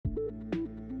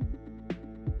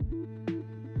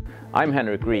I'm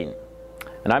Henrik Green,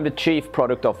 and I'm the Chief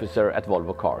Product Officer at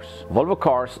Volvo Cars. Volvo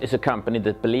Cars is a company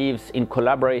that believes in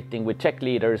collaborating with tech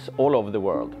leaders all over the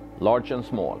world, large and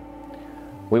small.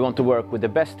 We want to work with the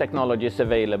best technologies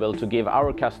available to give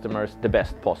our customers the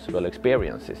best possible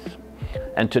experiences.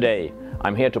 And today,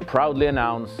 I'm here to proudly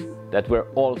announce that we're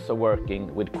also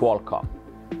working with Qualcomm.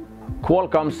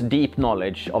 Qualcomm's deep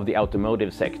knowledge of the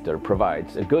automotive sector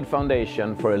provides a good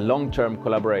foundation for a long-term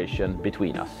collaboration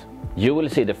between us. You will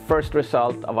see the first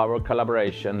result of our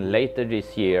collaboration later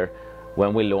this year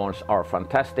when we launch our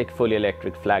fantastic fully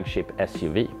electric flagship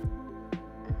SUV.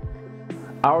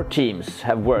 Our teams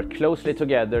have worked closely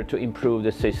together to improve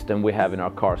the system we have in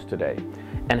our cars today,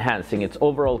 enhancing its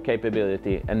overall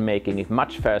capability and making it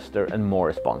much faster and more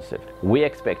responsive. We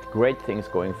expect great things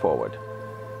going forward.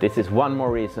 This is one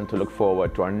more reason to look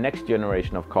forward to our next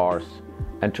generation of cars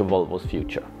and to Volvo's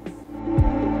future.